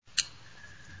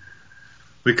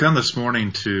We come this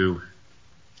morning to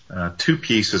two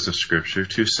pieces of Scripture,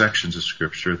 two sections of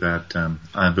Scripture that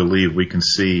I believe we can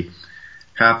see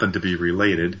happen to be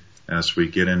related as we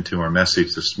get into our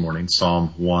message this morning.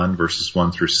 Psalm 1, verses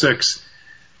 1 through 6,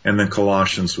 and then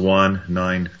Colossians 1,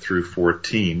 9 through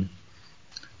 14.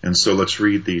 And so let's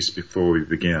read these before we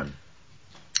begin.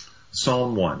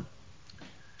 Psalm 1.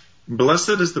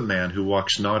 Blessed is the man who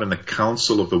walks not in the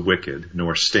counsel of the wicked,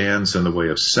 nor stands in the way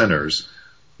of sinners,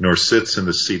 nor sits in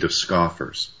the seat of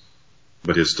scoffers.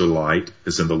 But his delight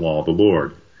is in the law of the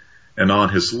Lord, and on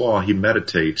his law he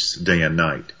meditates day and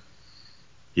night.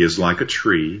 He is like a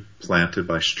tree planted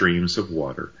by streams of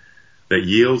water, that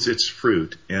yields its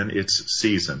fruit in its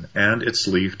season, and its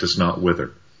leaf does not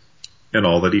wither. In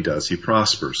all that he does he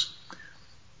prospers.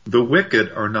 The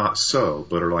wicked are not so,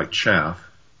 but are like chaff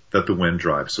that the wind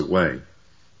drives away.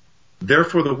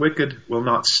 Therefore the wicked will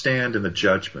not stand in the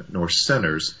judgment, nor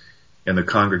sinners in the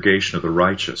congregation of the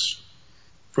righteous.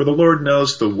 For the Lord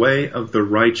knows the way of the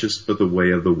righteous, but the way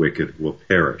of the wicked will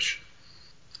perish.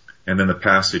 And then the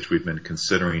passage we've been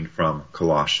considering from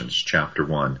Colossians chapter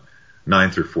 1,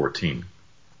 9 through 14.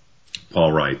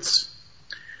 Paul writes,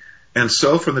 And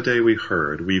so from the day we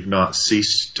heard, we've not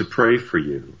ceased to pray for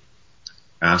you,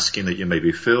 asking that you may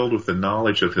be filled with the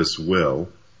knowledge of his will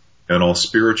and all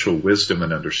spiritual wisdom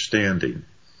and understanding,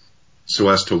 so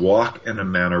as to walk in a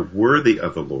manner worthy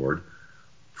of the Lord,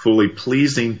 fully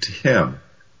pleasing to him,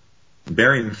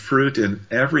 bearing fruit in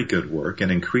every good work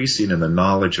and increasing in the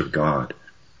knowledge of God,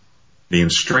 being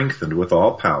strengthened with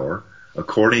all power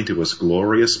according to his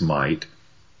glorious might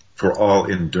for all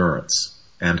endurance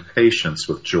and patience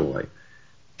with joy,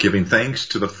 giving thanks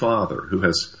to the Father who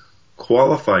has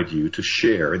qualified you to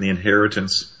share in the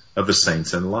inheritance of the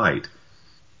saints in light.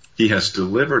 He has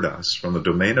delivered us from the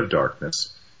domain of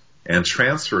darkness and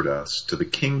transferred us to the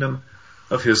kingdom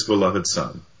of his beloved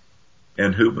Son,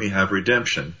 in whom we have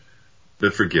redemption,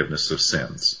 the forgiveness of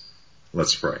sins.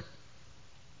 Let's pray.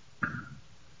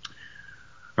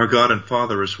 Our God and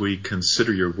Father, as we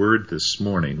consider your word this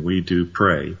morning, we do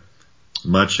pray,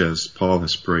 much as Paul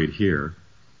has prayed here,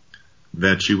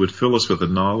 that you would fill us with the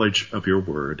knowledge of your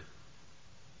word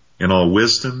in all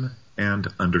wisdom and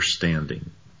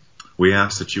understanding. We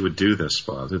ask that you would do this,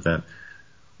 Father, that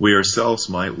we ourselves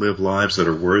might live lives that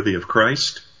are worthy of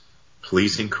Christ,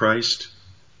 pleasing Christ,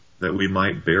 that we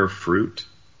might bear fruit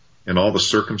in all the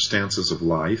circumstances of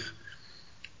life,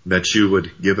 that you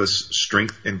would give us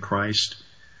strength in Christ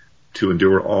to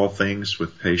endure all things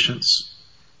with patience,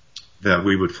 that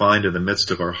we would find in the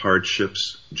midst of our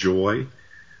hardships joy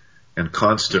and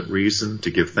constant reason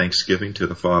to give thanksgiving to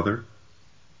the Father,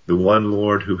 the one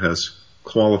Lord who has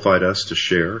qualified us to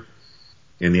share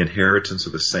in the inheritance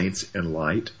of the saints in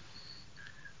light,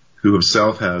 who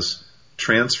himself has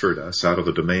transferred us out of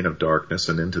the domain of darkness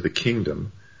and into the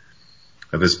kingdom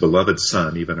of his beloved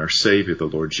Son, even our Savior, the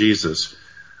Lord Jesus,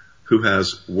 who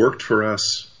has worked for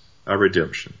us our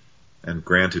redemption and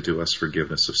granted to us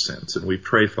forgiveness of sins. And we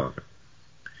pray, Father,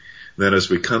 that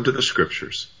as we come to the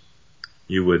Scriptures,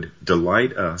 you would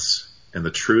delight us in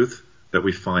the truth that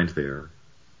we find there.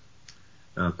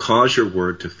 Cause your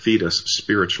word to feed us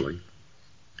spiritually.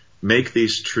 Make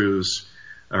these truths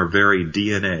our very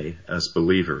DNA as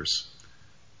believers,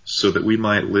 so that we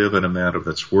might live in a manner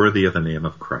that's worthy of the name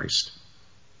of Christ.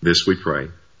 This we pray.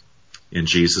 In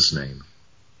Jesus' name,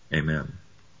 amen.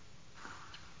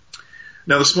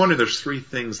 Now this morning there's three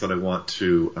things that I want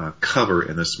to cover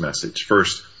in this message.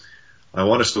 First, I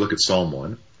want us to look at Psalm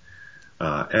 1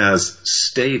 as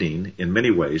stating in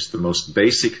many ways the most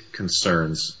basic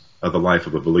concerns of the life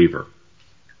of a believer.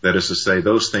 That is to say,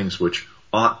 those things which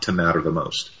ought to matter the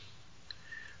most.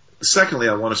 Secondly,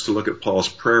 I want us to look at Paul's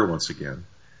prayer once again,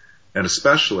 and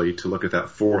especially to look at that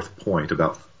fourth point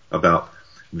about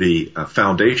the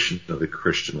foundation of the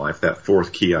Christian life, that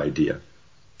fourth key idea.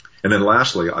 And then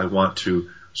lastly, I want to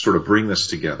sort of bring this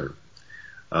together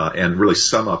and really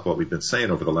sum up what we've been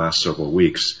saying over the last several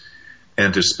weeks,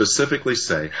 and to specifically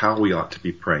say how we ought to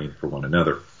be praying for one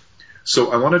another. So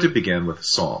I wanted to begin with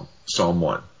Psalm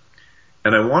 1.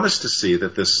 And I want us to see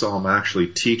that this psalm actually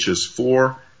teaches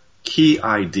four key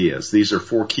ideas. These are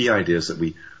four key ideas that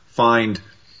we find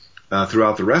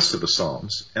throughout the rest of the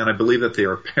Psalms, and I believe that they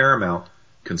are paramount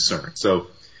concern. So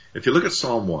if you look at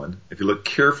Psalm 1, if you look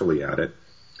carefully at it,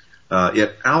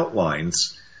 it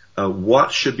outlines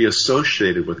what should be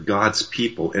associated with God's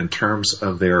people in terms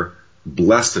of their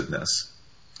blessedness.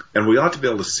 And we ought to be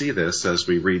able to see this as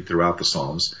we read throughout the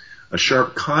Psalms, a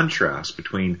sharp contrast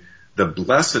between the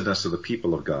blessedness of the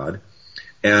people of God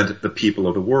and the people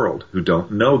of the world who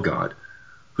don't know God,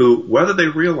 who, whether they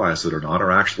realize it or not, are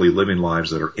actually living lives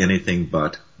that are anything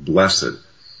but blessed,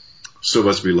 So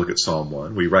as we look at Psalm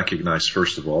 1, we recognize,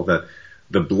 first of all, that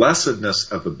the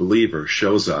blessedness of the believer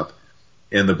shows up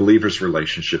in the believer's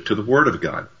relationship to the Word of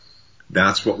God.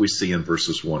 That's what we see in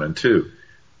verses 1 and 2.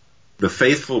 The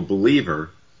faithful believer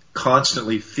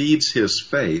constantly feeds his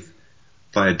faith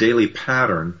by a daily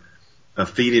pattern of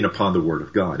feeding upon the Word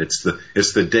of God. It's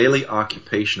the daily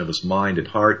occupation of his mind and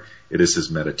heart. It is his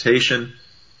meditation.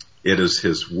 It is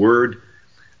his Word.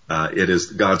 It is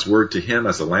God's Word to him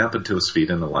as a lamp unto his feet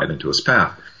and a light unto his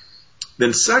path.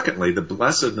 Then secondly, the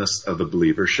blessedness of the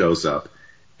believer shows up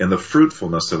in the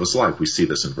fruitfulness of his life. We see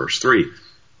this in verse 3.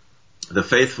 The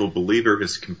faithful believer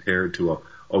is compared to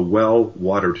a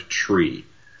well-watered tree,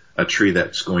 a tree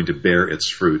that's going to bear its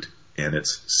fruit in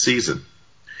its season.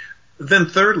 Then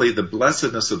thirdly, the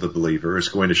blessedness of the believer is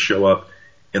going to show up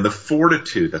in the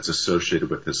fortitude that's associated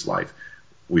with his life.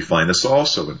 We find this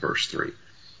also in verse 3.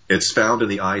 It's found in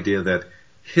the idea that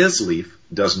his leaf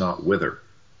does not wither.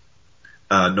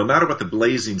 No matter what the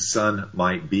blazing sun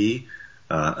might be,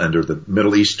 under the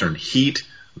Middle Eastern heat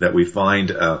that we find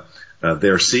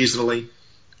there seasonally,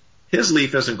 his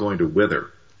leaf isn't going to wither.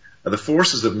 The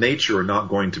forces of nature are not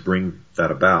going to bring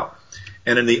that about.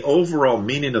 And in the overall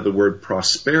meaning of the word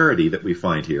prosperity that we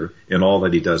find here, in all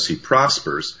that he does, he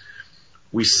prospers,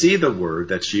 we see the word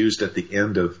that's used at the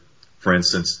end of, for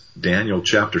instance, Daniel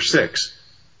chapter 6.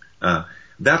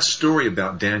 That story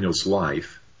about Daniel's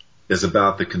life is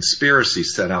about the conspiracy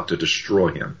set out to destroy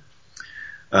him.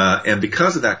 And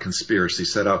because of that conspiracy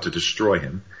set out to destroy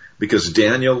him, because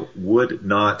Daniel would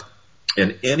not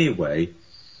in any way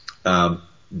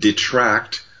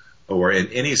detract or in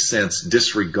any sense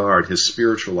disregard his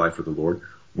spiritual life with the Lord,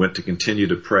 went to continue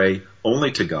to pray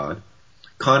only to God,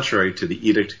 contrary to the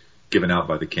edict given out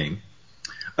by the king.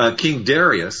 King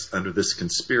Darius, under this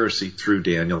conspiracy, threw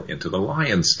Daniel into the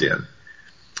lion's den.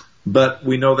 But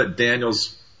we know that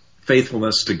Daniel's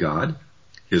faithfulness to God,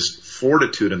 his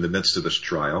fortitude in the midst of this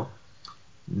trial,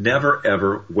 never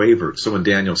ever wavered. So in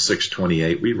Daniel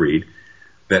 6:28 we read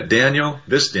that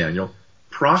this Daniel,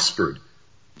 prospered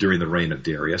during the reign of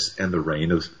Darius and the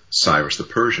reign of Cyrus the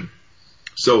Persian.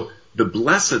 So the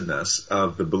blessedness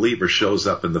of the believer shows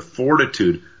up in the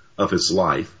fortitude of his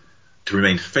life to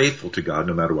remain faithful to God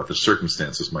no matter what the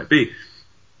circumstances might be.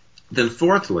 Then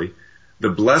fourthly, the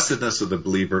blessedness of the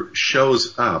believer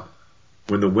shows up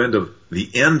when the wind of the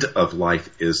end of life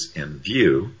is in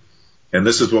view. And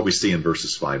this is what we see in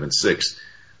verses 5 and 6,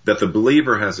 that the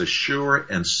believer has a sure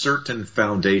and certain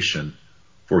foundation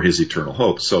for his eternal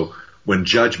hope. So when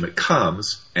judgment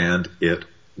comes, and it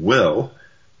will,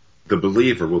 the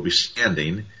believer will be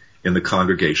standing in the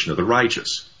congregation of the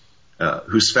righteous,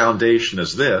 whose foundation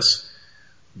is this: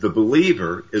 the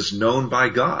believer is known by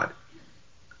God.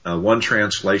 One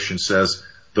translation says,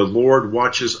 the Lord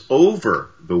watches over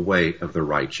the way of the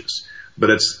righteous. But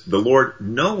it's the Lord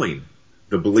knowing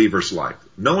the believer's life,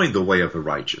 knowing the way of the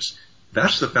righteous.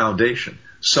 That's the foundation.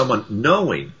 Someone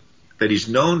knowing that he's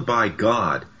known by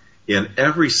God in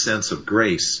every sense of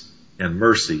grace and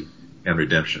mercy and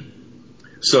redemption.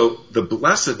 So the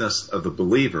blessedness of the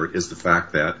believer is the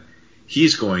fact that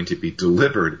he's going to be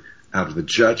delivered out of the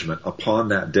judgment upon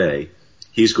that day.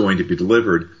 He's going to be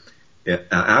delivered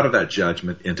out of that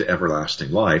judgment into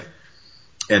everlasting life.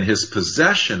 And his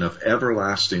possession of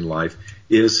everlasting life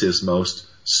is his most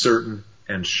certain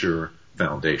and sure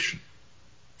foundation.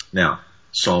 Now,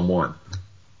 Psalm 1.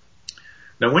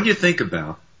 Now, when you think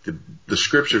about the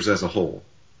scriptures as a whole,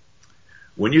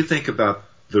 when you think about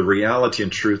the reality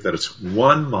and truth that it's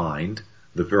one mind,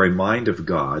 the very mind of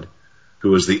God,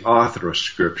 who is the author of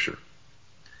scripture,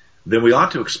 then we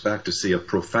ought to expect to see a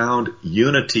profound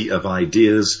unity of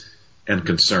ideas and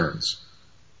concerns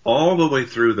all the way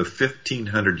through the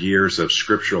 1,500 years of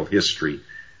scriptural history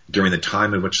during the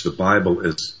time in which the Bible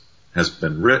has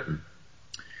been written.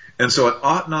 And so it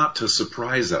ought not to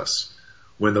surprise us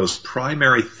when those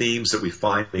primary themes that we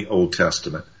find in the Old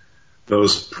Testament,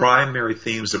 those primary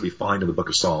themes that we find in the book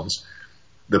of Psalms,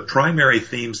 the primary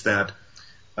themes that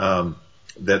are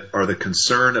the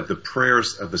concern of the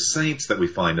prayers of the saints that we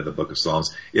find in the book of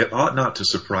Psalms, it ought not to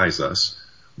surprise us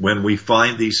when we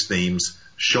find these themes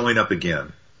showing up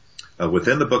again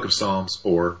within the book of Psalms,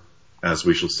 or, as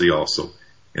we shall see also,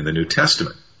 in the New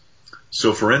Testament.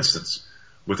 So, for instance,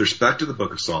 with respect to the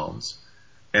book of Psalms,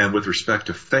 and with respect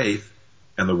to faith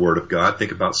and the Word of God,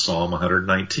 think about Psalm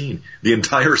 119. The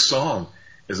entire psalm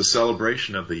is a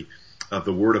celebration of the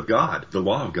Word of God, the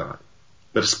law of God,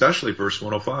 but especially verse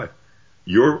 105.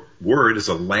 Your word is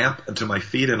a lamp unto my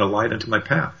feet and a light unto my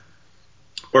path.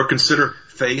 Or consider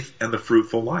faith and the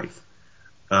fruitful life.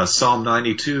 Psalm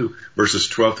 92, verses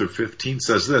 12 through 15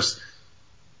 says this: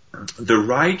 the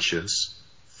righteous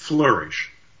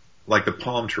flourish like the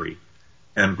palm tree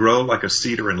and grow like a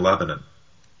cedar in Lebanon.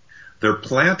 They're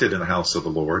planted in the house of the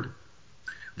Lord.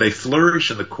 They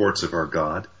flourish in the courts of our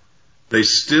God. They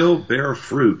still bear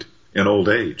fruit in old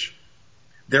age.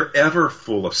 They're ever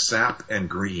full of sap and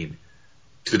green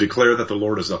to declare that the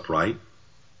Lord is upright.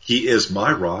 He is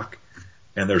my rock,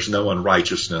 and there's no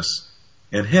unrighteousness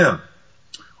in him.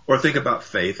 Or think about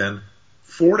faith and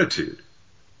fortitude.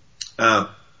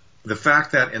 The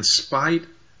fact that in spite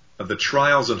of the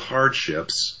trials and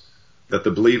hardships that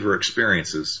the believer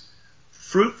experiences,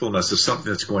 fruitfulness is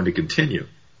something that's going to continue.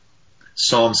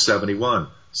 Psalm 71,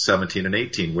 17 and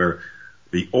 18, where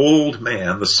the old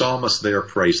man, the psalmist there,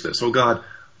 prays this. Oh God,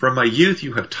 from my youth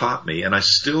you have taught me, and I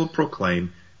still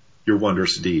proclaim your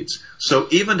wondrous deeds. So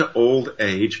even to old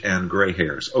age and gray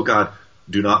hairs, oh God,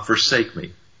 do not forsake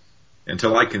me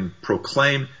until I can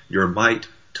proclaim your might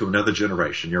to another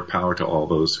generation, your power to all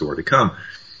those who are to come.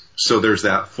 So there's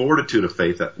that fortitude of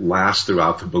faith that lasts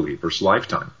throughout the believer's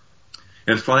lifetime.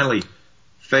 And finally,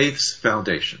 faith's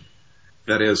foundation.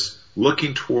 That is,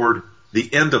 looking toward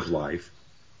the end of life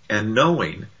and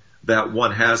knowing that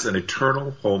one has an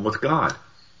eternal home with God.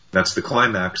 That's the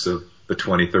climax of the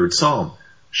 23rd Psalm.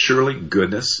 Surely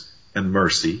goodness and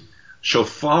mercy shall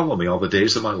follow me all the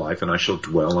days of my life, and I shall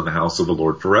dwell in the house of the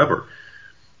Lord forever.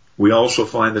 We also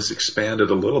find this expanded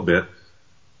a little bit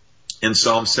in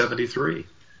Psalm 73.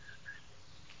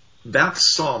 That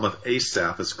psalm of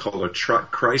Asaph is called a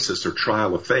crisis or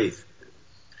trial of faith.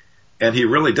 And he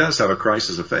really does have a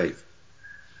crisis of faith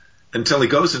until he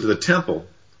goes into the temple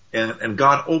and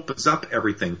God opens up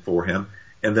everything for him.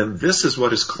 And then this is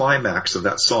what his climax of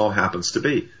that psalm happens to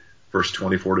be. Verse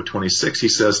 24 to 26, he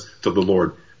says to the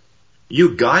Lord,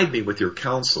 you guide me with your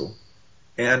counsel,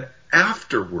 and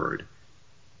afterward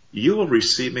you will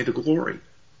receive me to glory.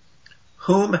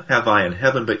 Whom have I in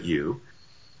heaven but you?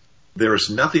 There is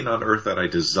nothing on earth that I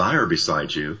desire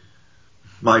beside you.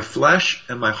 My flesh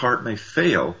and my heart may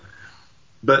fail,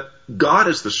 but God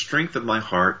is the strength of my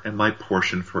heart and my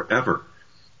portion forever.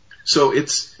 So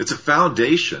it's a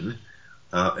foundation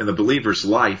in the believer's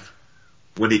life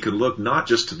when he can look not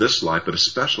just to this life, but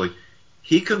especially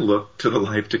he can look to the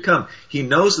life to come. He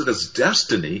knows that his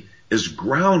destiny is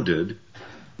grounded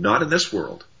not in this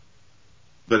world,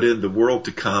 but in the world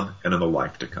to come and in the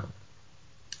life to come.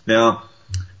 Now,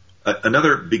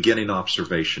 another beginning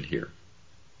observation here.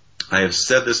 I have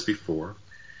said this before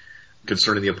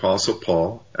concerning the Apostle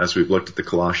Paul, as we've looked at the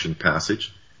Colossian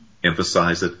passage,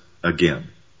 emphasize it again.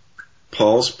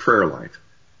 Paul's prayer life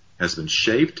has been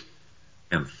shaped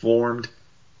and formed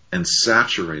and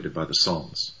saturated by the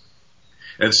Psalms.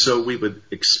 And so we would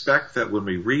expect that when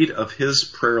we read of his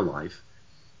prayer life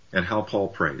and how Paul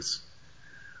prays,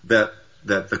 that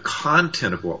the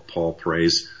content of what Paul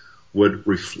prays would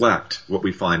reflect what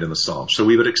we find in the Psalms. So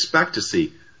we would expect to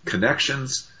see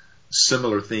connections,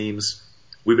 similar themes.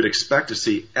 We would expect to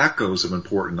see echoes of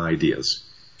important ideas.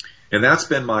 And that's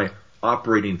been my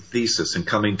operating thesis in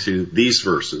coming to these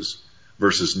verses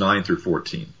 9 through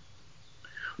 14,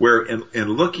 where in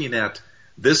looking at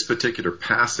this particular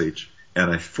passage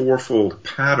and a fourfold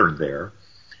pattern there,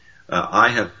 I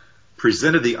have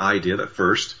presented the idea that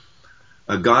first,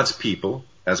 God's people,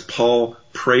 as Paul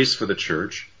prays for the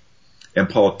church, and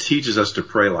Paul teaches us to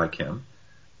pray like him,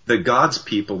 that God's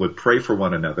people would pray for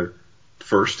one another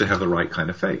first to have the right kind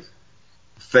of faith.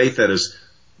 Faith that is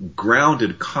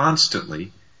grounded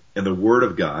constantly in the Word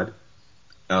of God,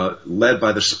 led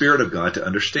by the Spirit of God to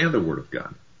understand the Word of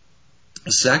God.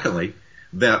 Secondly,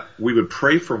 that we would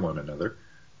pray for one another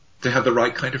to have the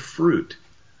right kind of fruit,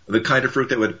 the kind of fruit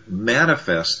that would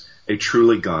manifest a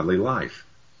truly godly life.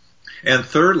 And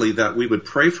thirdly, that we would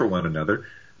pray for one another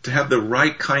to have the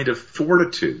right kind of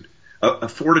fortitude, a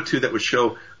fortitude that would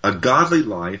show a godly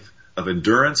life of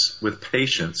endurance with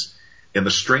patience in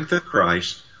the strength of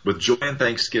Christ, with joy and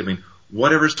thanksgiving,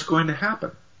 whatever is going to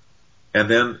happen. And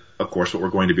then, of course, what we're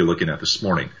going to be looking at this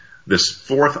morning, this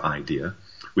fourth idea,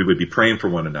 we would be praying for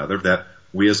one another that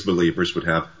we as believers would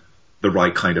have the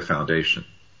right kind of foundation.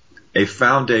 A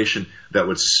foundation that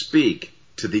would speak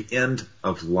to the end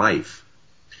of life.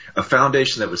 A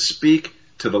foundation that would speak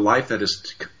to the life that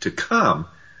is to come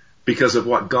because of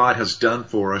what God has done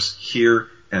for us here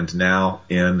and now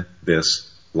in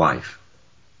this life.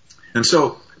 And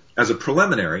so, as a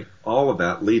preliminary, all of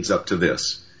that leads up to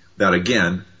this, that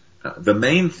again, the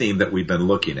main theme that we've been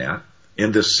looking at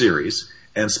in this series,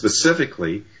 and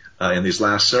specifically in these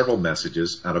last several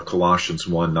messages out of Colossians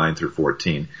 1, 9 through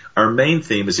 14, our main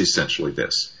theme is essentially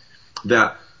this,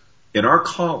 that in our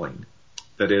calling,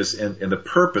 that is, in the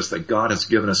purpose that God has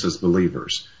given us as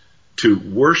believers, to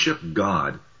worship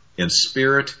God in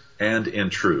spirit and in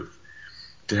truth,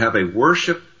 to have a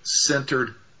worship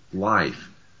Christ-centered life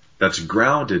that's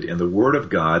grounded in the Word of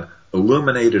God,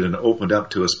 illuminated and opened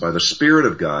up to us by the Spirit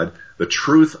of God, the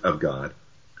truth of God,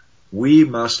 we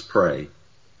must pray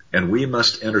and we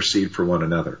must intercede for one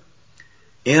another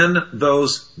in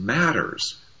those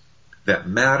matters that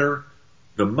matter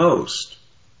the most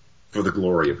for the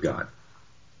glory of God.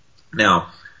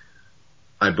 Now,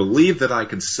 I believe that I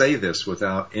can say this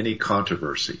without any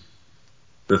controversy.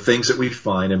 The things that we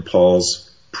find in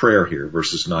Paul's prayer here,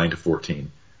 verses 9 to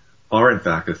 14, are in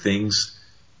fact the things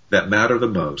that matter the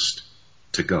most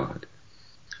to God.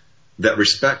 That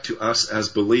respect to us as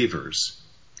believers,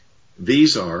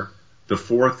 these are the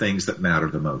four things that matter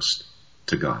the most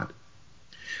to God.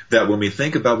 That when we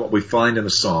think about what we find in the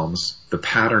Psalms, the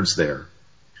patterns there,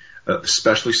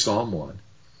 especially Psalm 1,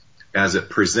 as it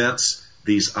presents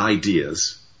these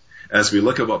ideas, as we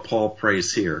look at what Paul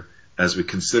prays here, as we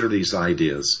consider these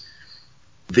ideas,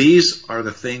 these are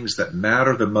the things that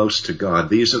matter the most to God.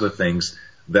 These are the things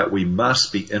that we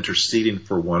must be interceding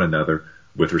for one another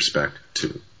with respect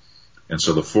to. And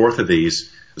so the fourth of these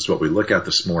is what we look at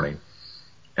this morning,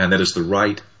 and that is the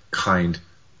right kind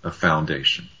of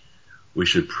foundation. We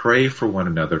should pray for one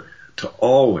another to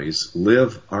always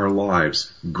live our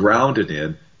lives grounded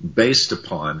in, based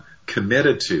upon,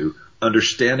 committed to,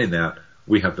 understanding that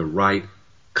we have the right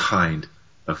kind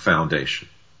of foundation.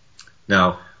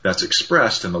 Now, that's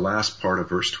expressed in the last part of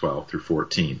verse 12 through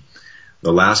 14.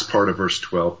 The last part of verse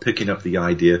 12 picking up the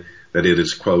idea that it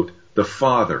is, quote, the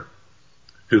Father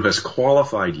who has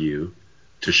qualified you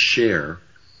to share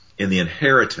in the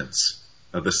inheritance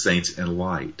of the saints in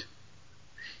light.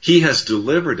 He has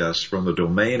delivered us from the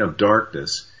domain of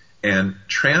darkness and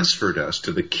transferred us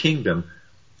to the kingdom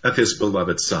of His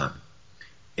beloved Son,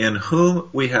 in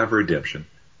whom we have redemption,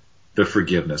 the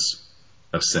forgiveness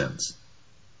of sins.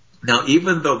 Now,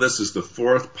 even though this is the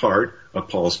fourth part of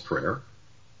Paul's prayer,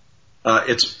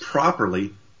 it's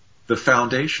properly the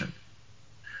foundation.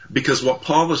 Because what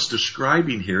Paul is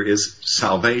describing here is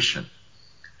salvation.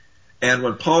 And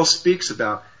when Paul speaks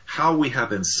about how we have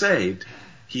been saved,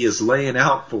 he is laying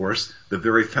out for us the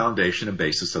very foundation and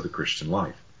basis of the Christian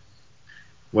life.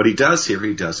 What he does here,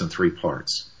 he does in three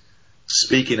parts,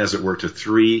 speaking, as it were, to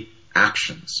three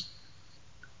actions.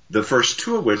 The first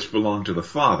two of which belong to the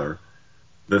Father,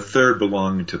 the third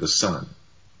belonging to the Son.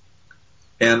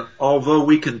 And although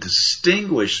we can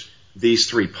distinguish these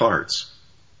three parts,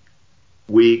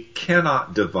 we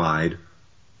cannot divide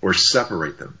or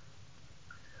separate them.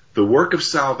 The work of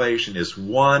salvation is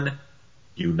one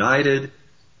united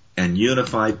and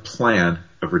unified plan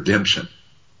of redemption.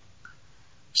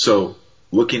 So,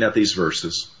 looking at these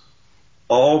verses,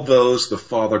 all those the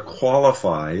Father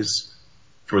qualifies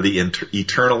for the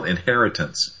eternal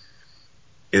inheritance,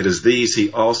 it is these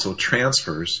He also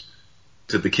transfers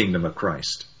to the kingdom of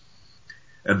Christ.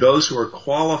 And those who are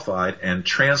qualified and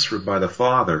transferred by the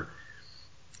Father,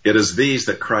 it is these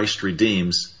that Christ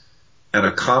redeems and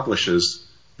accomplishes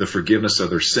the forgiveness of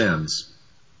their sins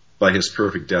by His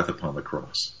perfect death upon the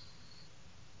cross.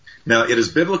 Now, it is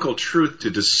biblical truth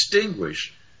to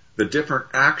distinguish the different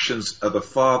actions of the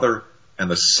Father and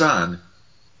the Son.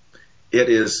 It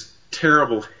is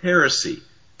terrible heresy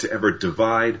to ever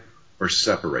divide or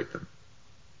separate them.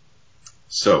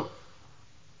 So,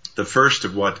 the first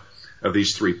of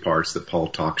these three parts that Paul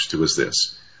talks to is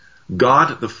this.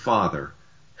 God the Father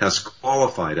has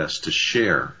qualified us to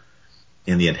share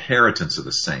in the inheritance of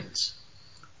the saints.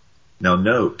 Now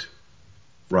note,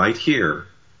 right here,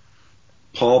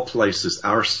 Paul places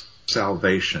our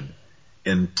salvation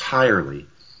entirely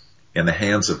in the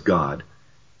hands of God,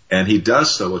 and he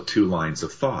does so with two lines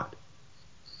of thought.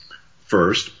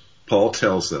 First, Paul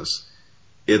tells us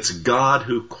it's God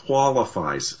who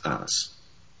qualifies us,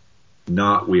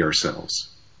 not we ourselves.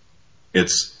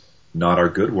 It's not our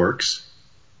good works.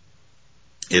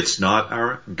 It's not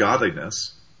our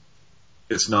godliness.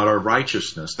 It's not our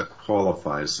righteousness that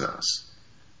qualifies us.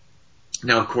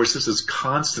 Now, of course, this is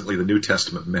constantly the New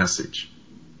Testament message.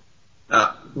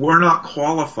 We're not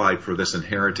qualified for this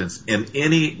inheritance in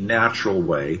any natural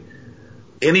way.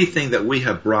 Anything that we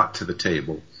have brought to the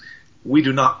table, we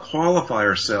do not qualify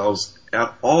ourselves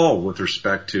at all with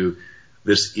respect to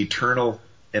this eternal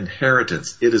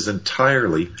inheritance. It is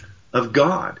entirely of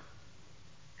God.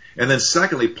 And then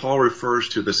secondly, Paul refers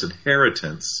to this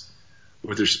inheritance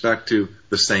with respect to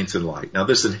the saints in light. Now,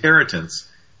 this inheritance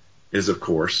is, of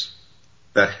course,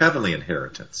 that heavenly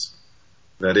inheritance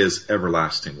that is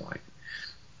everlasting life.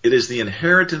 It is the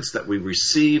inheritance that we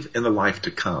receive in the life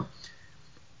to come.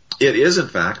 It is, in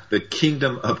fact, the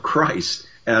kingdom of Christ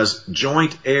as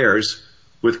joint heirs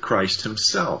with Christ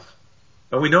Himself.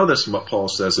 And we know this from what Paul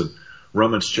says in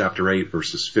Romans chapter 8,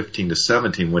 verses 15 to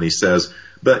 17, when he says,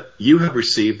 "But you have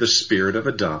received the Spirit of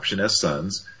adoption as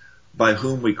sons, by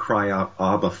whom we cry out,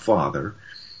 Abba, Father.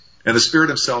 And the Spirit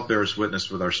himself bears witness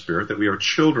with our spirit that we are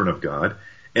children of God.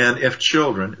 And if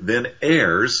children, then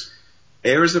heirs,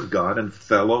 heirs of God and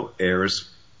fellow heirs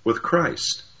with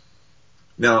Christ."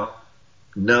 Now,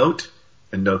 note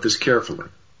this carefully.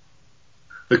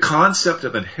 The concept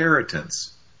of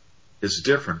inheritance is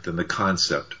different than the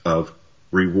concept of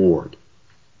reward.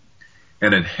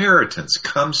 An inheritance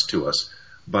comes to us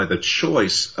by the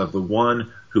choice of the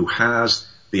one who has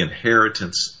the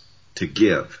inheritance to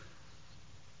give.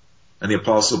 And the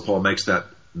Apostle Paul makes that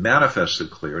manifestly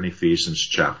clear in Ephesians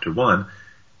chapter 1,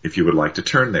 if you would like to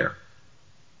turn there.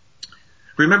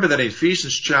 Remember that in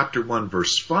Ephesians chapter 1,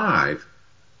 verse 5,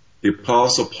 the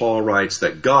Apostle Paul writes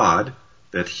that God,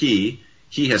 that He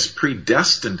has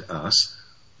predestined us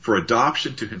for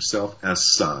adoption to Himself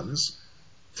as sons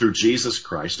through Jesus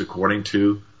Christ according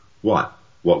to what?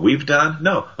 What we've done?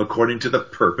 No, according to the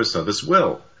purpose of His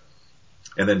will.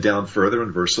 And then down further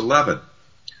in verse 11,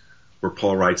 where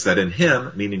Paul writes that in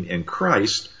Him, meaning in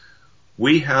Christ,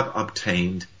 we have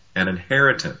obtained an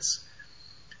inheritance,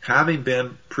 having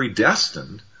been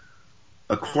predestined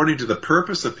according to the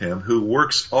purpose of Him who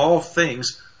works all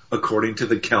things according to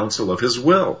the counsel of His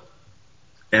will.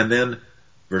 And then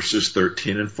verses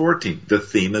 13 and 14, the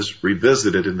theme is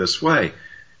revisited in this way.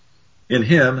 In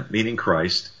Him, meaning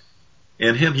Christ,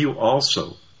 in Him you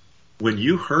also, when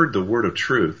you heard the word of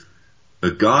truth,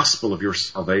 the gospel of your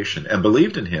salvation, and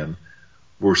believed in Him,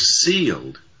 were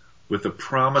sealed with the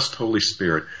promised Holy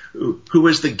Spirit, who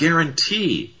is the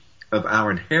guarantee of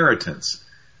our inheritance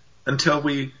until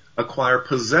we acquire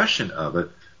possession of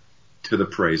it to the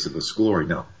praise of His glory.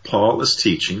 Now, Paul is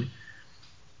teaching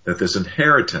that this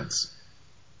inheritance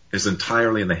is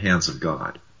entirely in the hands of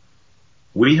God.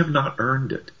 We have not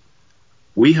earned it.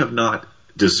 We have not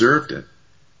deserved it.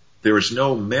 There is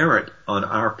no merit on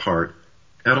our part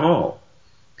at all.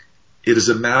 It is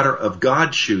a matter of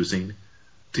God choosing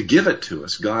to give it to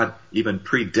us. God even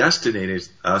predestinated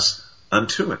us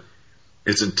unto it.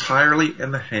 It's entirely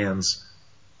in the hands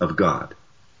of God.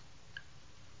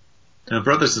 Now,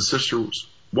 brothers and sisters,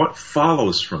 what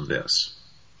follows from this?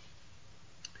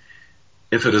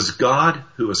 If it is God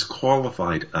who has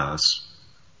qualified us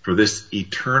for this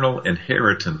eternal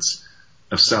inheritance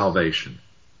of salvation,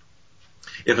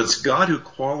 if it's God who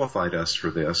qualified us for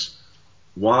this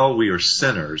while we are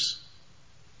sinners,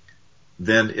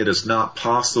 then it is not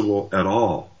possible at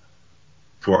all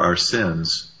for our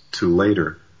sins to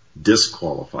later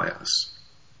disqualify us.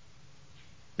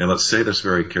 Now let's say this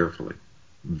very carefully,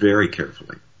 very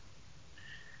carefully.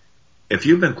 If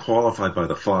you've been qualified by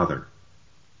the Father,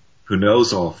 who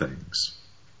knows all things,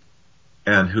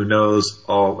 and who knows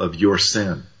all of your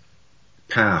sin,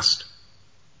 past,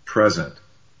 present,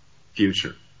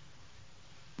 future,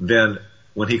 then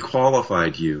when He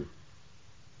qualified you,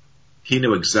 He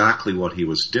knew exactly what He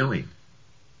was doing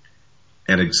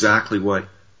and exactly what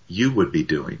you would be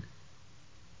doing.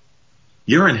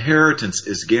 Your inheritance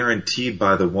is guaranteed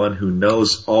by the one who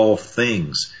knows all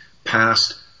things,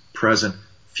 past, present,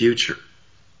 future.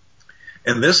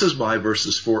 And this is why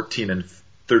verses 13 and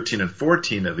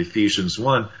 14 of Ephesians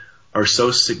 1 are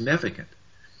so significant.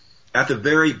 At the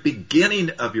very beginning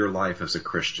of your life as a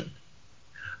Christian,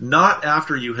 not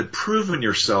after you had proven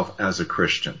yourself as a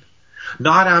Christian,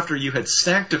 not after you had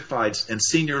sanctified and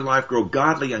seen your life grow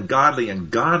godly and godly and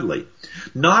godly,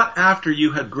 not after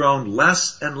you had grown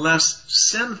less and less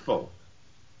sinful,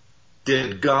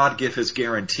 did God give His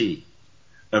guarantee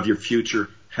of your future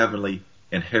heavenly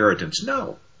inheritance.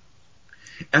 No.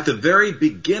 At the very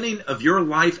beginning of your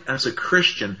life as a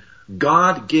Christian,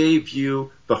 God gave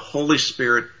you the Holy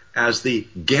Spirit as the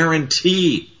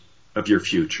guarantee of your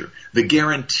future, the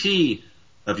guarantee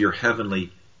of your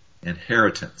heavenly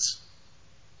inheritance.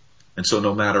 And so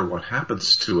no matter what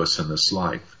happens to us in this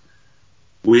life,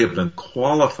 we have been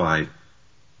qualified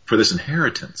for this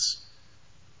inheritance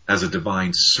as a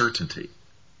divine certainty.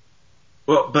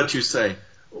 Well, but you say,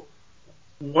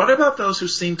 what about those who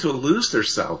seem to lose their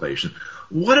salvation?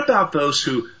 What about those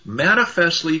who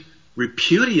manifestly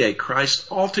repudiate Christ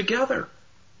altogether?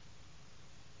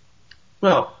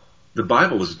 Well, the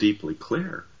Bible is deeply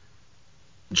clear.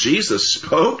 Jesus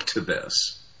spoke to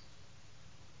this.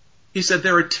 He said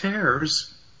there are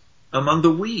tares among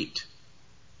the wheat.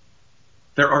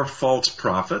 There are false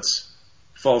prophets,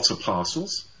 false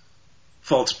apostles,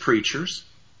 false preachers.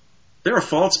 There are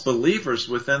false believers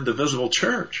within the visible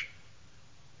church.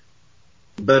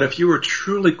 But if you are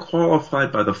truly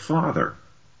qualified by the Father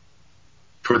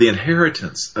for the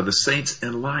inheritance of the saints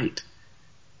in light,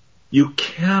 you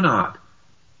cannot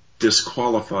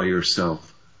disqualify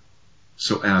yourself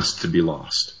so as to be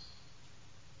lost?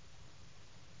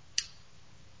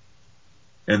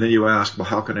 And then you ask, well,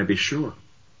 how can I be sure?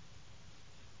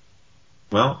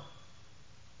 Well,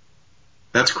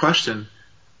 that question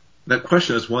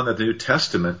is one that the New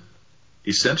Testament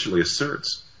essentially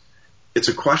asserts. It's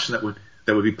a question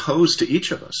that would be posed to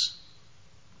each of us.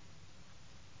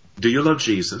 Do you love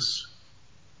Jesus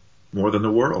more than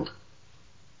the world?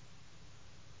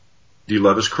 Do you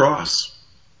love his cross?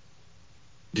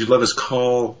 Do you love his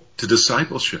call to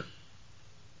discipleship?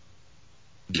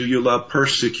 Do you love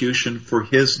persecution for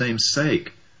his name's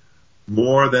sake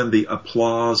more than the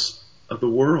applause of the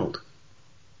world?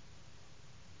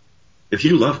 If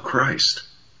you love Christ,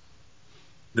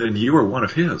 then you are one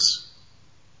of his,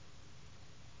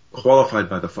 qualified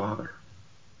by the Father.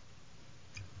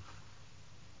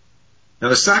 Now,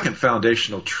 the second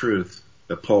foundational truth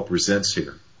that Paul presents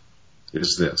here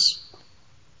is this.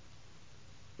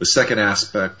 The second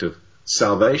aspect of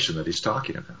salvation that he's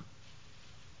talking about.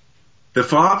 The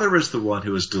Father is the one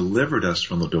who has delivered us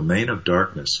from the domain of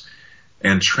darkness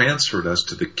and transferred us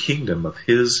to the kingdom of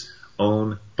his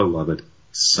own beloved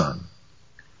Son.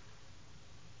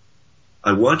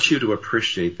 I want you to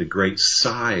appreciate the great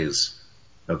size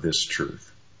of this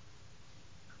truth.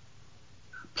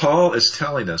 Paul is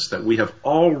telling us that we have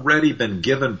already been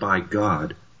given by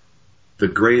God the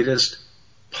greatest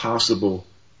possible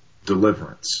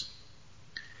deliverance.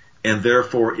 And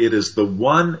therefore it is the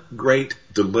one great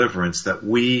deliverance that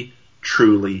we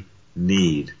truly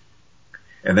need.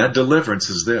 And that deliverance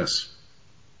is this.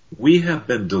 We have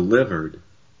been delivered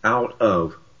out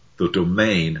of the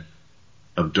domain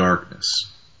of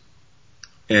darkness.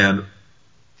 And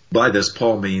by this,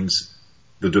 Paul means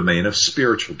the domain of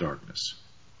spiritual darkness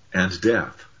and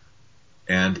death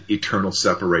and eternal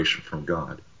separation from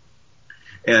God.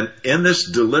 And in this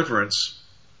deliverance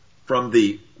from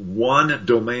the one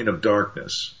domain of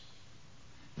darkness,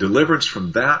 deliverance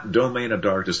from that domain of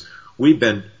darkness, we've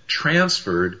been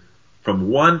transferred from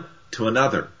one to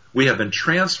another. We have been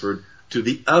transferred to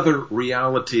the other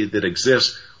reality that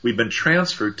exists. We've been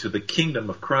transferred to the kingdom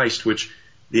of Christ, which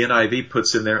the NIV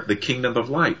puts in there, the kingdom of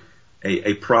light,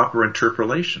 a proper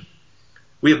interpolation.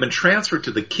 We have been transferred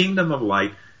to the kingdom of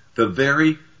light, the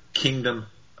very kingdom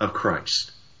of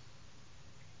Christ.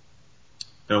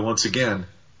 Now, once again,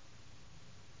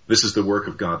 this is the work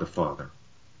of God the Father.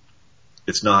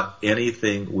 It's not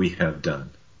anything we have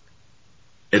done.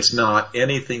 It's not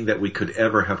anything that we could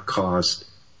ever have caused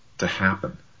to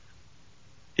happen.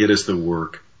 It is the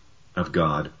work of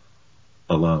God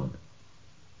alone.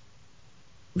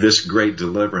 This great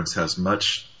deliverance has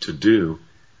much to do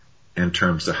in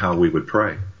terms of how we would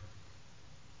pray.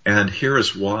 And here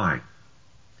is why.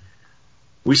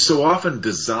 We so often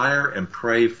desire and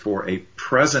pray for a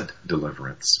present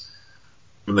deliverance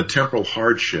from the temporal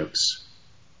hardships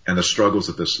and the struggles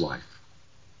of this life.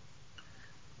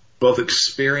 Both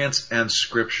experience and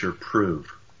Scripture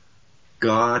prove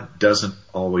God doesn't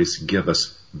always give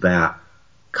us that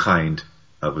kind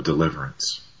of a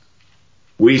deliverance.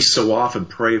 We so often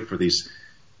pray for these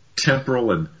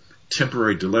temporal and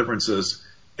temporary deliverances,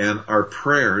 and our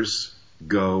prayers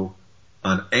go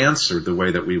unanswered the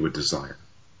way that we would desire.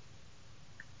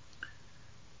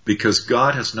 Because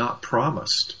God has not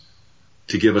promised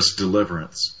to give us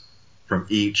deliverance from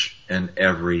each and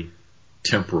every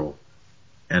temporal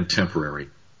and temporary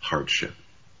hardship.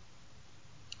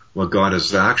 What God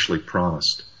has actually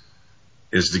promised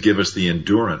is to give us the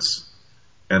endurance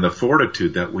and the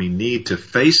fortitude that we need to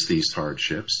face these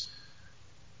hardships,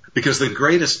 because the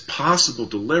greatest possible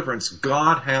deliverance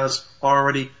God has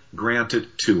already granted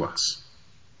to us.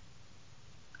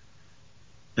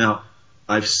 Now,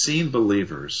 I've seen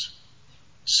believers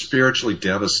spiritually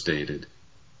devastated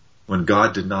when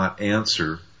God did not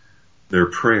answer their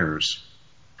prayers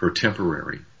for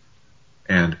temporary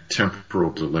and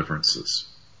temporal deliverances,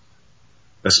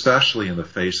 especially in the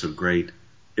face of great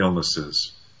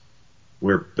illnesses,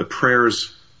 where the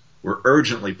prayers were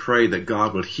urgently prayed that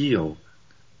God would heal,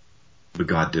 but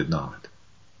God did not.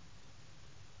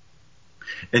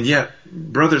 And yet,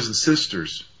 brothers and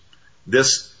sisters,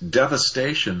 this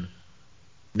devastation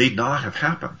need not have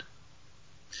happened.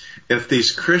 If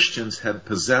these Christians had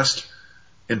possessed,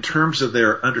 in terms of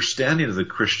their understanding of the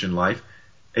Christian life,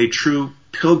 a true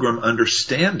pilgrim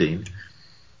understanding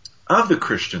of the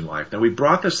Christian life. Now, we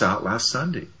brought this out last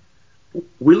Sunday.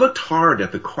 We looked hard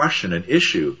at the question and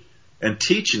issue and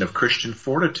teaching of Christian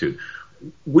fortitude.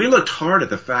 We looked hard at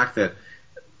the fact that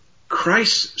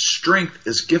Christ's strength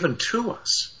is given to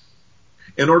us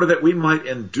in order that we might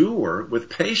endure with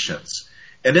patience,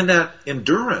 and in that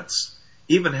endurance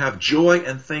even have joy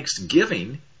and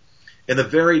thanksgiving in the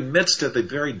very midst of the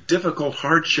very difficult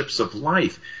hardships of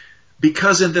life.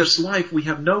 Because in this life we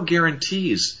have no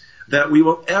guarantees that we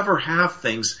will ever have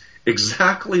things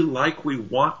exactly like we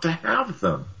want to have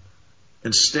them.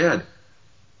 Instead,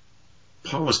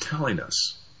 Paul is telling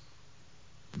us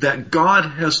that God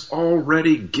has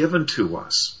already given to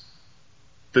us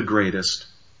the greatest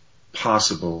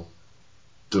possible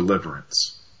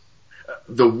deliverance.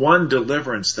 The one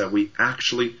deliverance that we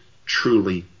actually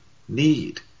truly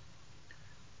need.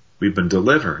 We've been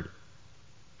delivered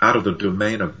out of the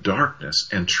domain of darkness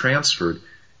and transferred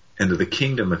into the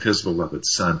kingdom of His beloved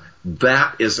Son.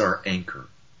 That is our anchor.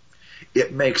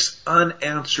 It makes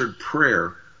unanswered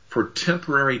prayer for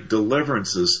temporary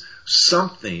deliverances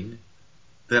something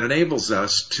that enables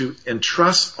us to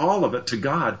entrust all of it to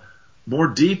God more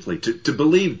deeply, to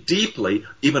believe deeply,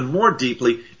 even more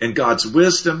deeply, in God's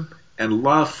wisdom and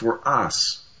love for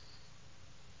us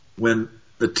when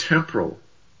the temporal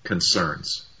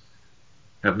concerns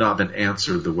have not been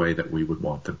answered the way that we would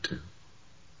want them to.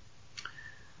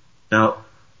 Now,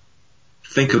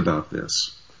 think about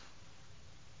this.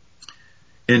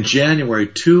 In January,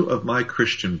 2 of my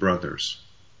Christian brothers,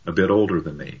 a bit older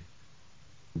than me,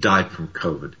 died from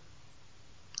COVID.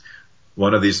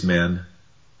 One of these men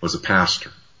was a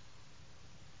pastor.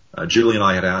 Julie and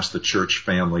I had asked the church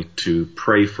family to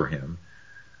pray for him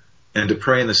and to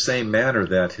pray in the same manner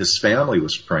that his family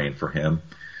was praying for him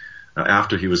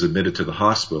after he was admitted to the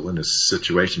hospital and his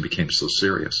situation became so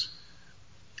serious.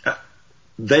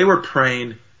 They were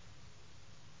praying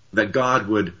that God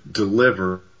would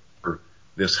deliver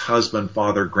this husband,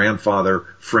 father, grandfather,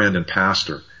 friend, and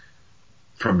pastor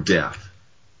from death.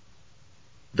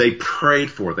 They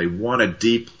prayed for, they wanted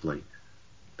deeply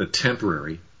the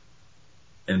temporary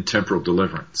and temporal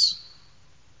deliverance.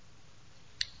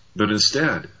 But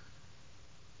instead,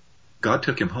 God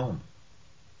took him home.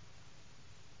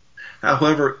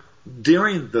 However,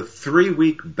 during the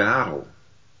 3-week battle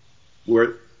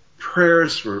where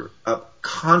prayers were up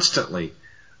constantly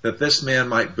that this man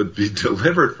might be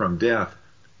delivered from death,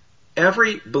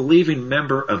 every believing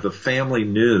member of the family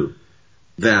knew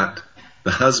that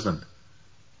the husband,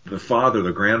 the father,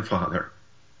 the grandfather,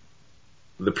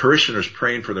 the parishioners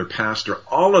praying for their pastor,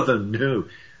 all of them knew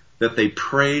that they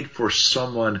prayed for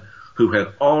someone who had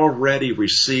already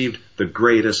received the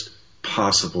greatest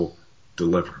possible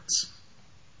deliverance.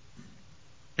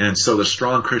 And so the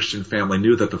strong Christian family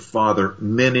knew that the Father,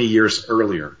 many years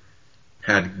earlier,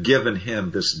 had given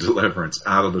him this deliverance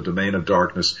out of the domain of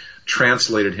darkness,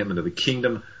 translated him into the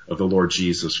kingdom of the Lord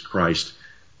Jesus Christ.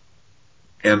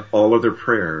 And all of their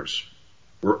prayers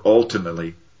were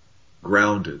ultimately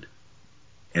grounded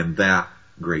in that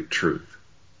great truth.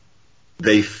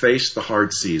 They faced the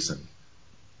hard season.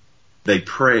 They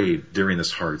prayed during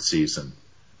this hard season,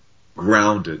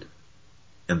 grounded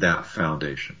in that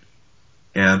foundation.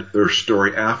 And their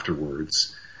story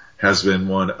afterwards has been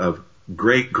one of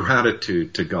great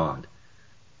gratitude to God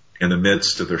in the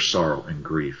midst of their sorrow and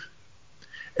grief.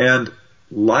 And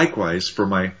likewise for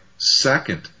my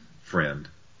second friend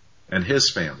and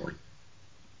his family,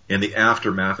 in the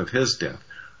aftermath of his death,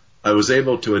 I was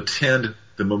able to attend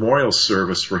the memorial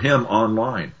service for him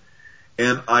online.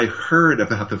 And I heard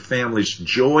about the family's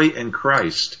joy in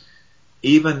Christ,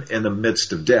 even in the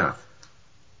midst of death.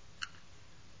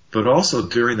 But also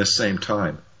during the same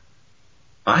time,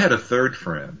 I had a third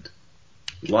friend,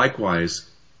 likewise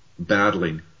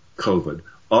battling COVID,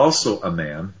 also a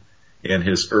man in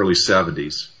his early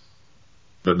 70s,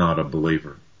 but not a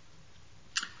believer.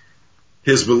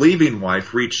 His believing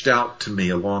wife reached out to me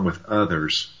along with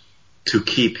others to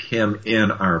keep him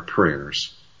in our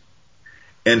prayers.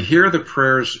 And here the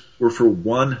prayers were for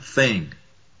one thing.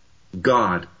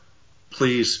 God,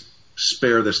 please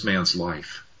spare this man's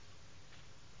life,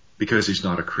 because he's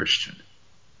not a Christian.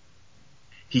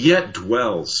 He yet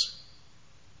dwells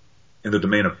in the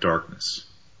domain of darkness.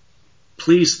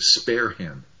 Please spare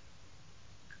him,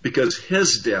 because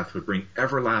his death would bring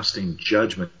everlasting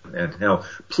judgment and hell.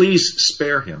 Please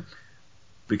spare him,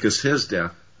 because his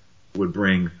death would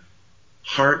bring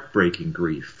heartbreaking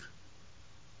grief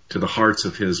to the hearts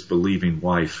of his believing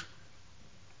wife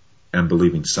and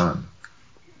believing son.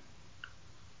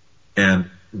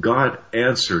 And God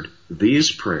answered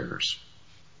these prayers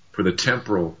for the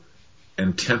temporal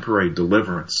and temporary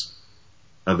deliverance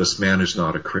of this man who's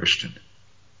not a Christian.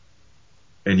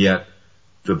 And yet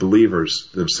the believers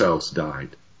themselves died.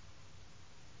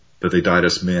 But they died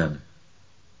as men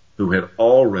who had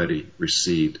already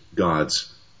received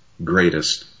God's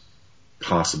greatest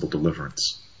possible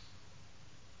deliverance.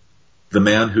 The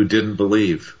man who didn't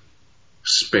believe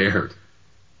spared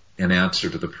in answer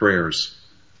to the prayers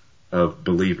of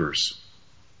believers.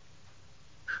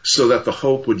 so that the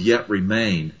hope would yet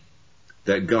remain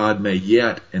that God may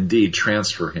yet indeed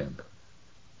transfer him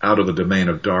out of the domain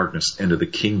of darkness into the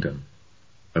kingdom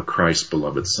of Christ's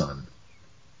beloved Son.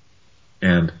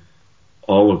 And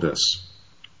all of this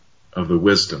of the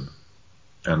wisdom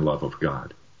and love of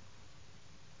God.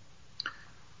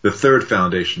 The third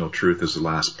foundational truth is the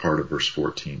last part of verse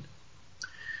 14.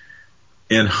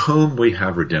 In whom we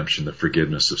have redemption, the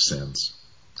forgiveness of sins.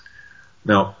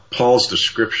 Now, Paul's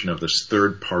description of this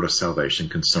third part of salvation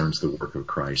concerns the work of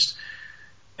Christ.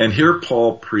 And here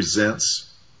Paul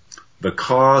presents the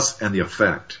cause and the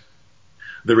effect.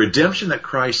 The redemption that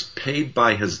Christ paid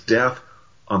by his death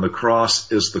on the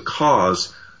cross is the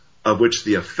cause, of which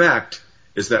the effect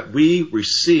is that we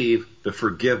receive the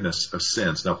forgiveness of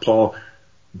sins. Now, Paul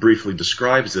briefly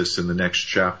describes this in the next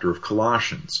chapter of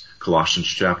Colossians. Colossians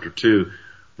chapter 2,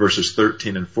 verses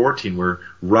 13 and 14, where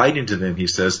writing to them, he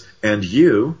says, "And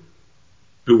you,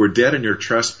 who were dead in your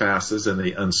trespasses and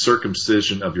the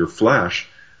uncircumcision of your flesh,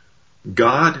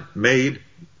 God made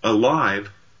alive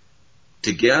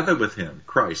together with him,"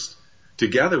 Christ,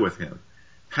 together with him,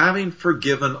 "having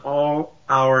forgiven all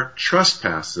our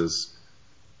trespasses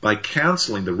by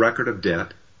canceling the record of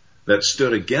debt that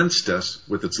stood against us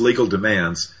with its legal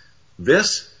demands.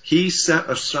 This he set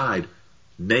aside,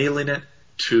 nailing it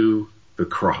to the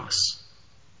cross."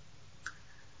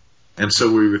 And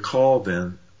so we recall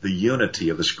then the unity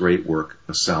of this great work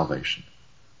of salvation.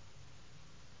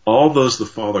 All those the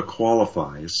Father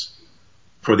qualifies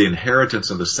for the inheritance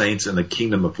of the saints in the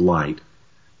kingdom of light,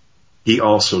 he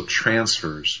also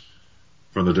transfers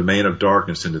from the domain of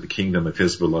darkness into the kingdom of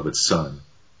his beloved Son.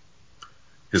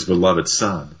 His beloved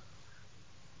Son,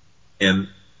 and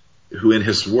who in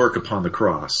his work upon the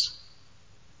cross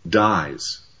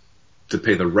dies to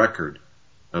pay the record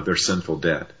of their sinful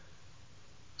debt,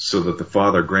 so that the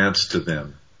Father grants to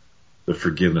them the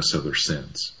forgiveness of their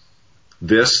sins.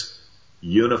 This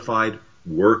unified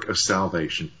work of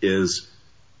salvation is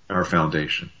our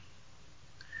foundation.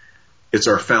 It's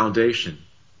our foundation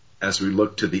as we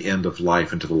look to the end of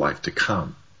life and to the life to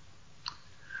come.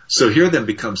 So here then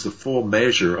becomes the full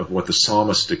measure of what the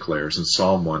psalmist declares in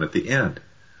Psalm 1 at the end,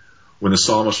 when the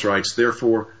psalmist writes,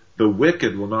 "Therefore the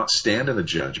wicked will not stand in the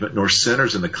judgment, nor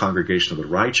sinners in the congregation of the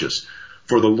righteous.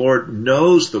 For the Lord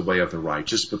knows the way of the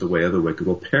righteous, but the way of the wicked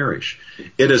will perish."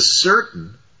 It is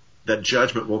certain that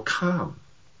judgment will come.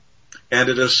 And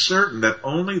it is certain that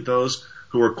only those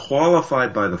who are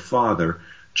qualified by the Father,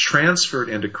 transferred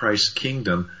into Christ's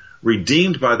kingdom,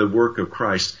 redeemed by the work of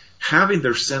Christ, having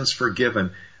their sins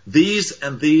forgiven, these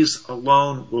and these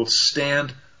alone will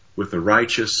stand with the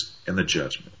righteous in the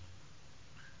judgment.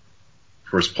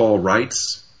 For as Paul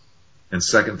writes in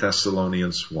 2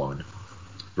 Thessalonians 1,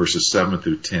 verses 7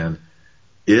 through 10,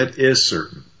 "It is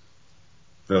certain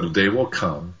that a day will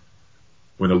come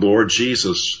when the Lord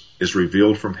Jesus is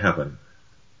revealed from heaven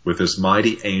with his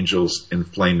mighty angels in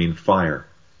flaming fire,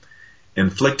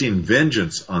 inflicting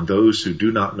vengeance on those who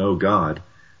do not know God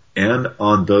and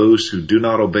on those who do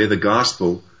not obey the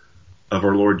gospel of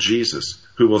our Lord Jesus,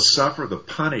 who will suffer the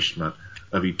punishment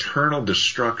of eternal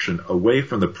destruction away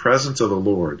from the presence of the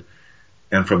Lord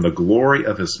and from the glory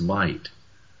of his might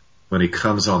when he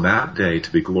comes on that day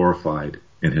to be glorified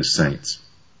in his saints."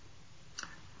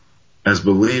 As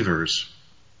believers,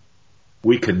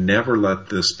 we can never let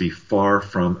this be far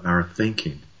from our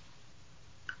thinking.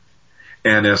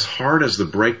 And as hard as the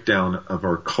breakdown of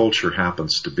our culture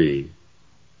happens to be,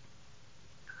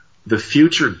 the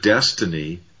future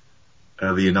destiny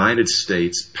of the United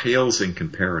States pales in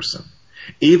comparison.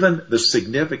 Even the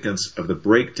significance of the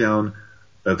breakdown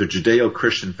of the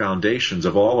Judeo-Christian foundations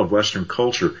of all of Western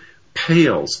culture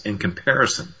pales in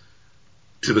comparison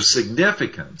to the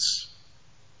significance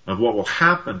of what will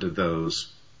happen to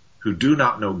those who do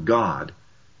not know God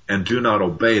and do not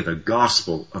obey the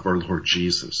gospel of our Lord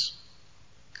Jesus.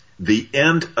 The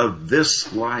end of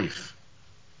this life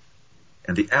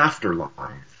and the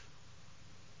afterlife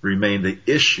remain the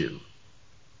issue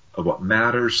of what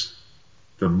matters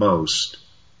the most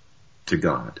to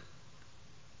God.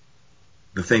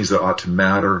 The things that ought to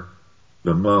matter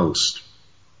the most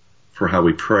for how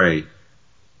we pray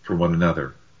for one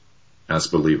another as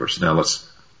believers. Now let's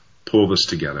pull this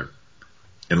together.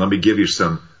 And let me give you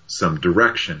some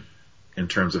direction in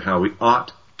terms of how we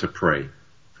ought to pray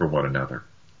for one another.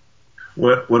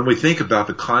 When we think about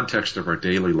the context of our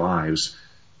daily lives,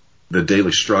 the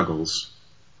daily struggles,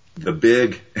 the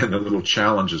big and the little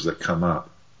challenges that come up,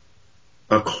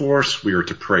 of course we are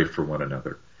to pray for one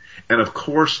another. And of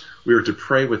course we are to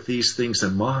pray with these things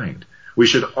in mind. We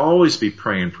should always be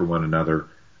praying for one another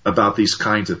about these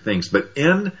kinds of things. But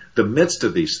in the midst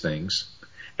of these things,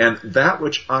 And that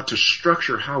which ought to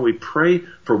structure how we pray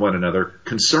for one another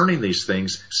concerning these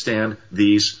things stand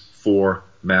these four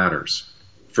matters.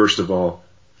 First of all,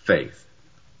 faith.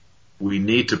 We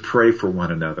need to pray for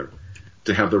one another,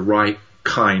 to have the right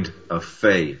kind of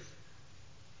faith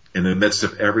in the midst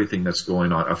of everything that's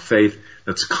going on, a faith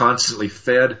that's constantly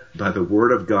fed by the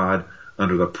Word of God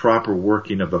under the proper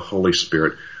working of the Holy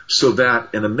Spirit, so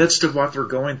that in the midst of what they're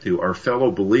going through, our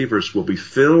fellow believers will be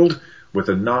filled with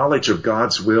the knowledge of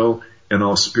God's will and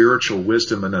all spiritual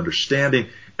wisdom and understanding,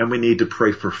 and we need to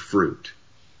pray for fruit.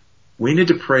 We need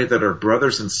to pray that our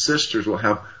brothers and sisters will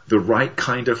have the right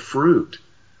kind of fruit.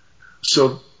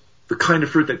 So the kind of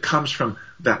fruit that comes from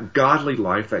that godly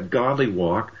life, that godly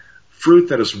walk, fruit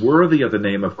that is worthy of the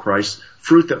name of Christ,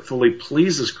 fruit that fully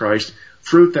pleases Christ,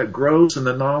 fruit that grows in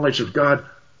the knowledge of God,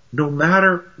 no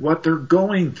matter what they're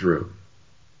going through.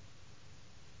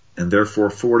 And therefore,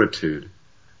 fortitude.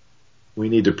 We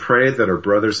need to pray that our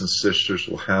brothers and sisters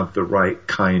will have the right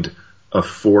kind of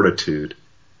fortitude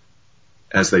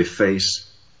as they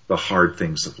face the hard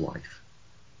things of life.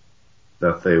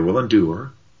 That they will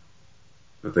endure,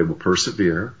 that they will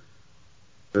persevere,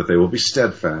 that they will be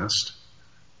steadfast,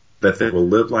 that they will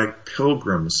live like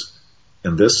pilgrims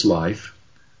in this life,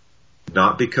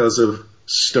 not because of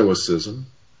stoicism,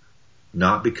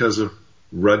 not because of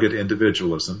rugged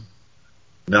individualism,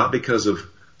 not because of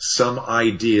some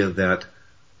idea that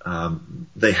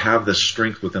they have this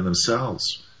strength within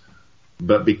themselves,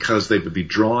 but because they would be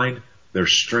drawing their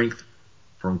strength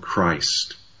from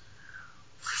Christ,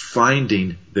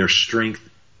 finding their strength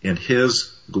in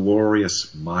His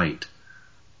glorious might,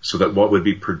 so that what would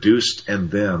be produced in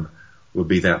them would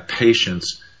be that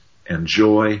patience and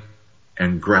joy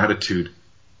and gratitude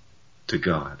to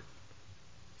God.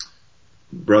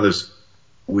 Brothers,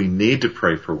 we need to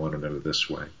pray for one another this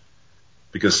way,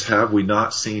 because have we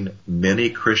not seen many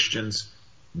Christians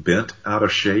bent out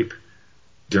of shape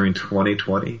during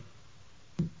 2020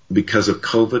 because of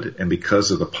COVID and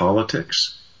because of the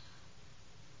politics?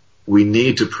 We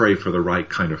need to pray for the right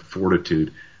kind of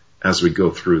fortitude as we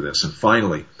go through this. And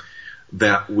finally,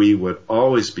 that we would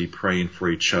always be praying for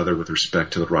each other with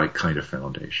respect to the right kind of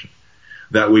foundation.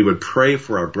 That we would pray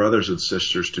for our brothers and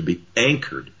sisters to be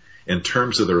anchored in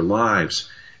terms of their lives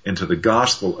into the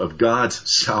gospel of God's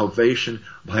salvation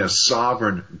by a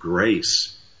sovereign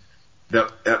grace.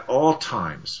 That at all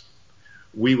times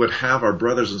we would have our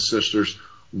brothers and sisters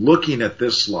looking at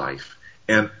this life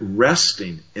and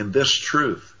resting in this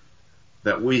truth,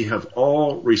 that we have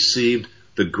all received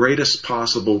the greatest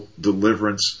possible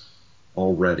deliverance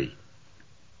already.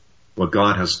 What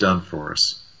God has done for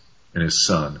us in His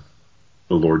Son,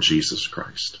 the Lord Jesus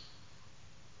Christ.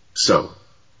 So,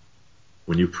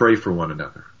 when you pray for one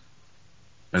another,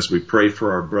 as we pray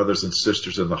for our brothers and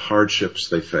sisters in the hardships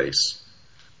they face,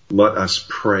 let us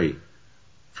pray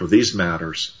for these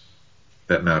matters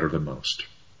that matter the most.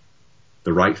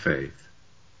 The right faith,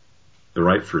 the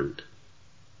right fruit,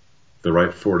 the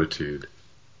right fortitude,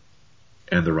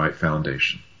 and the right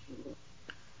foundation.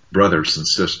 Brothers and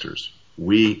sisters,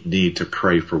 we need to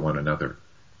pray for one another.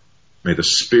 May the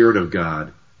Spirit of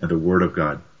God and the Word of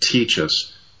God teach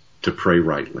us to pray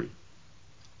rightly.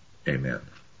 Amen.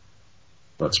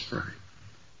 Let's pray.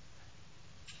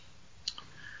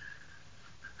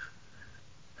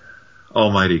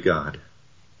 Almighty God,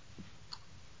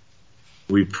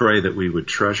 we pray that we would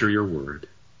treasure your word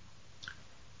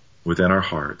within our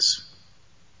hearts,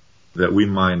 that we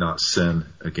might not sin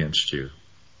against you.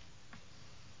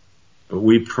 But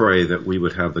we pray that we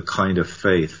would have the kind of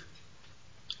faith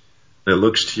that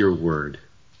looks to your word,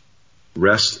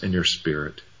 rest in your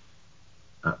Spirit,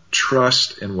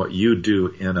 trust in what you do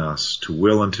in us to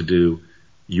will and to do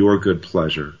your good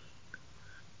pleasure,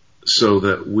 so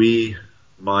that we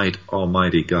might,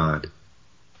 Almighty God,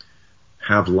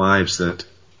 have lives that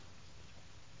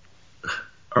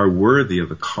are worthy of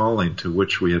the calling to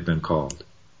which we have been called.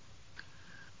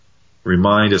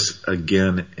 Remind us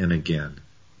again and again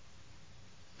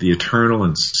the eternal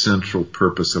and central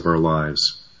purpose of our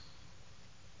lives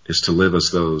is to live as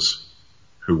those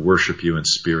who worship you in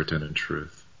spirit and in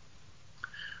truth.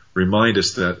 Remind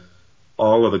us that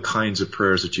all of the kinds of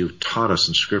prayers that you've taught us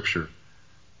in Scripture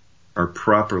are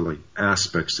properly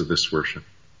aspects of this worship.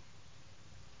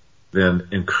 Then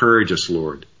encourage us,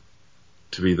 Lord,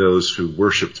 to be those who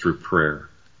worship through prayer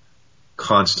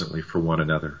constantly for one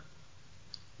another,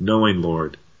 knowing,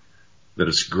 Lord, that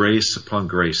it's grace upon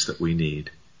grace that we need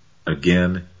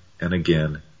again and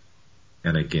again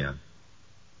and again.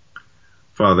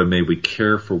 Father, may we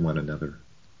care for one another,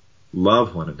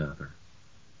 love one another,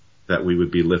 that we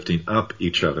would be lifting up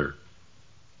each other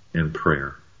in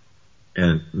prayer.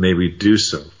 And may we do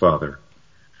so, Father,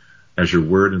 as your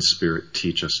word and spirit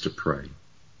teach us to pray.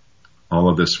 All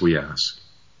of this we ask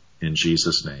in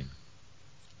Jesus' name.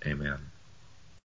 Amen.